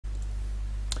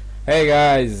Hey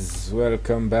guys,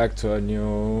 welcome back to a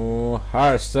new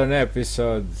HearthStone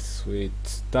episode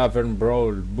with Tavern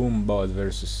Brawl Boombot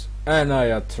versus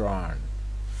Anayatron.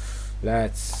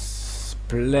 Let's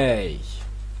play.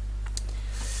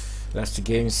 Last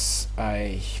games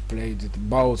I played with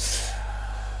both.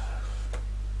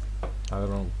 I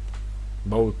don't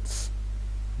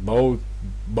know,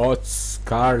 bots,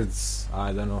 cards.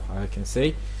 I don't know how I can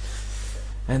say,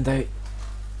 and I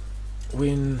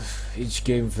win each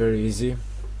game very easy.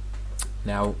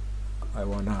 Now I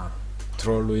wanna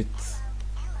troll with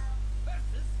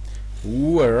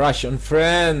a Russian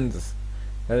friend.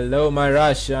 Hello, my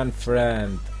Russian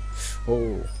friend.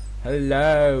 Oh,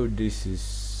 hello. This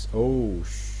is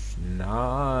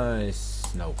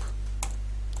nice. Nope.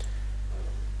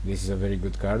 This is a very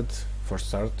good card for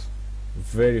start.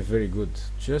 Very good.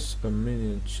 Just a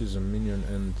minion. Choose a minion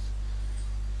and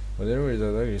whatever is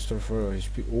attack, restore 4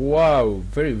 HP. Wow,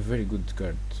 very good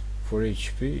card for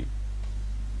HP.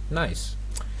 Nice.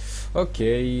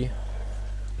 Okay,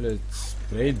 let's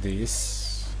play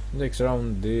this. Next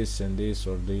round, this and this,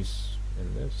 or this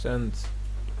and this, and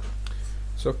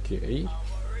it's okay.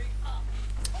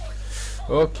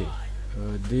 Okay,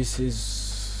 this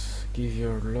is give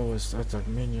your lowest attack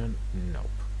minion.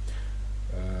 Nope.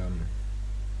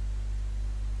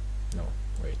 No,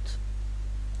 wait.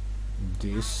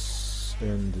 This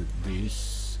and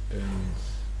this and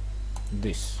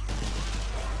this.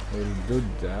 We'll do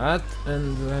that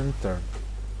and then turn.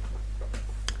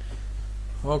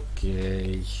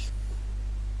 Okay.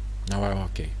 Now I'm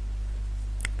okay.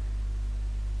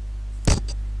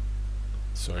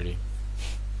 Sorry.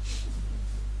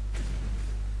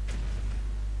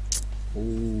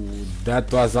 Ooh,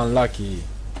 that was unlucky.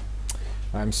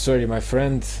 I'm sorry, my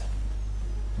friend,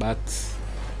 but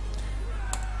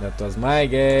that was my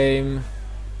game.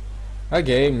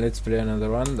 Let's play another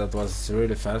one. That was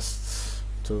really fast,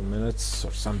 2 minutes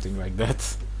or something like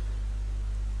that.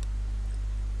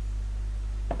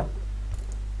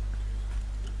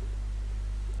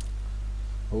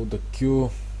 Oh, the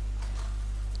Q.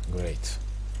 Great.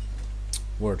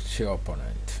 Worthy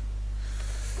opponent.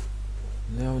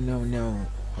 No.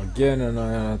 Again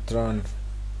Anayatron.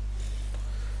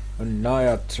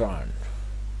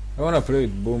 I wanna play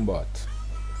with Boombot.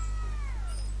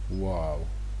 Wow,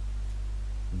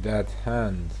 that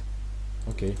hand.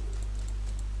 Okay.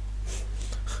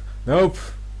 Nope,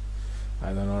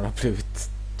 I don't wanna play with.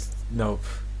 Nope.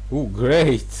 Oh,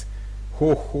 great.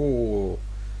 Ho,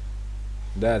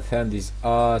 that hand is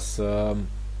awesome.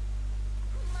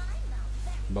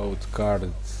 Both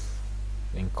cards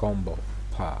in combo.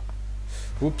 Pa.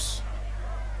 Oops,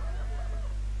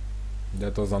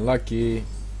 that was unlucky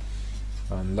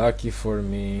for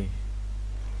me,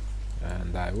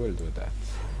 and I will do that.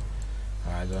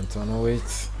 I don't wanna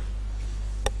wait,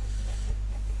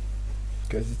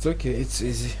 because it's okay, it's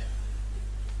easy.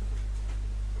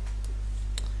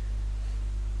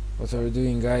 What are you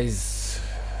doing, guys?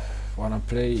 Wanna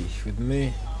play with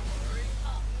me?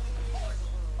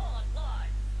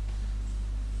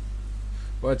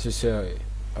 What you say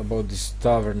about this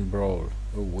Tavern Brawl?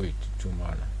 Oh wait, 2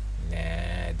 mana.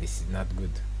 Nah, this is not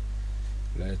good.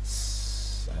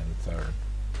 Let's enter.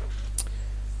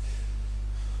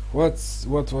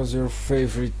 What was your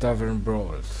favorite Tavern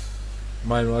Brawl?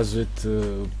 Mine was with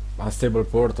Unstable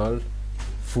Portal.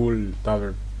 Full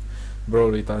Tavern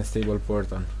Brawl with Unstable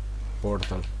Portal.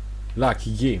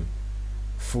 Lucky game.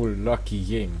 Full lucky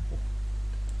game.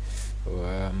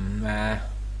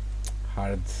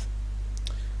 Hard.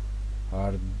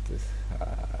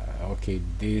 Okay,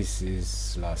 this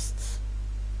is last.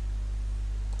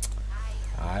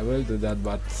 I will do that,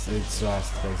 but it's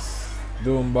last because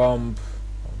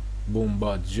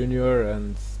Boombot Junior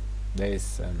and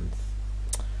this, and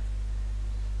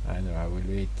I know I will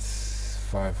wait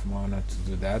 5 mana to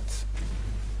do that.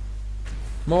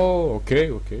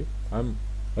 Okay. I'm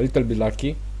a little bit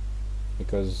lucky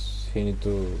because he need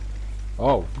to.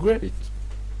 Oh, great!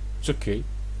 It's okay.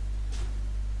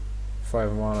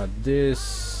 5 mana.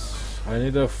 This I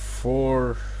need a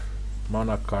 4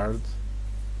 mana card.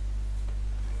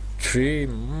 3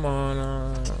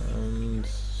 mana and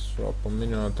swap a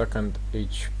minion attack and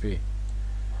HP.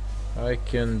 I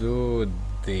can do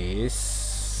this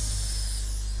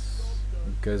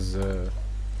because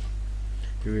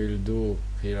he will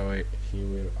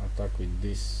attack with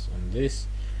this and this,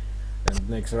 and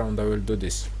next round I will do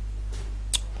this.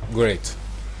 Great.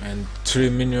 And 3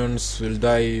 minions will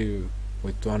die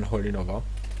with 1 Holy Nova.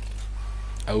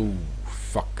 Oh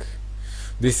fuck,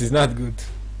 this is not good.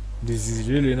 This is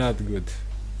really not good.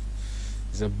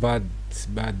 It's a bad.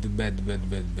 Nah,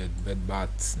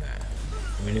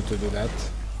 we need to do that.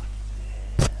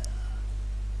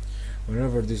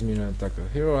 Whenever this minion attack a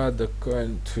hero, add a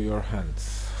coin to your hand.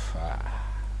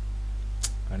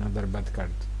 Another bad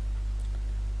card.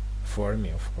 For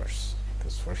me, of course,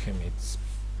 because for him it's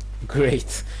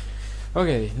great.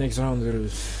 Okay, next round we'll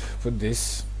put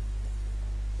this.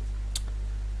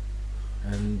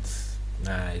 And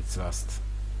it's lost.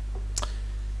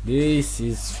 This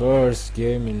is first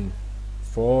game in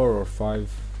 4 or 5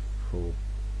 who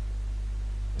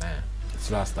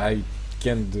it's lost. I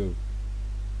can't do.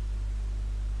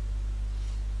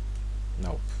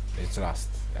 Nope, it's lost.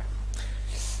 Yeah,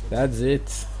 that's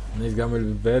it. Next game will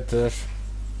be better,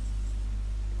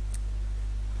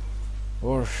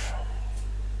 or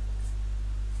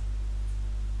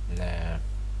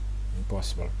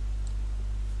impossible.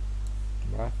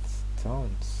 But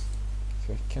don't.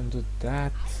 If I can do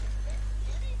that,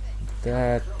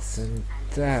 that and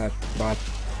that, but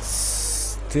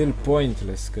still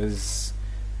pointless, cause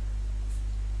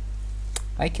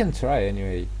I can try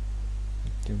anyway.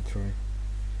 I can try.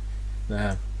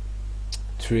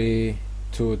 3,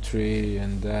 2, 3,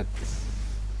 and that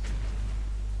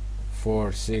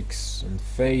 4, 6, and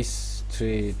face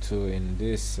 3, 2 in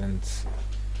this, and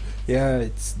yeah,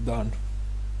 it's done.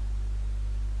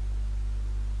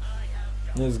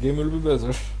 This game will be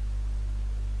better.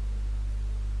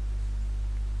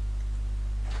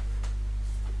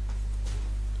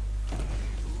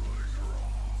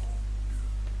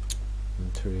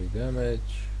 And 3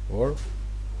 damage, or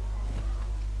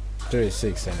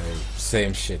 36 anyway,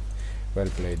 same shit. Well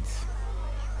played.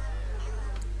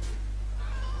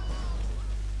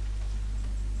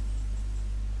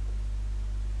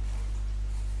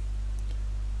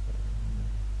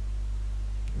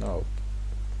 Now,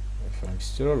 if I'm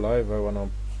still alive, I wanna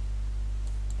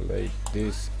play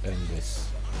this and this.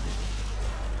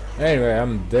 Anyway,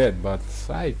 I'm dead, but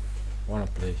I wanna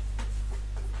play.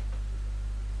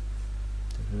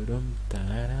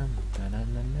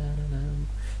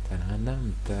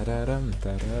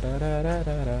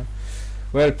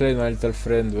 Well played, my little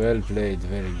friend, well played,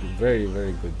 very good, very,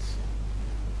 very good.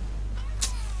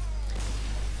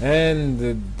 And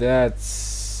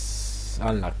that's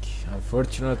unlucky,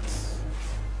 unfortunate.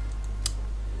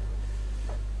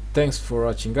 Thanks for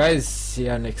watching, guys, see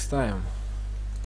ya next time.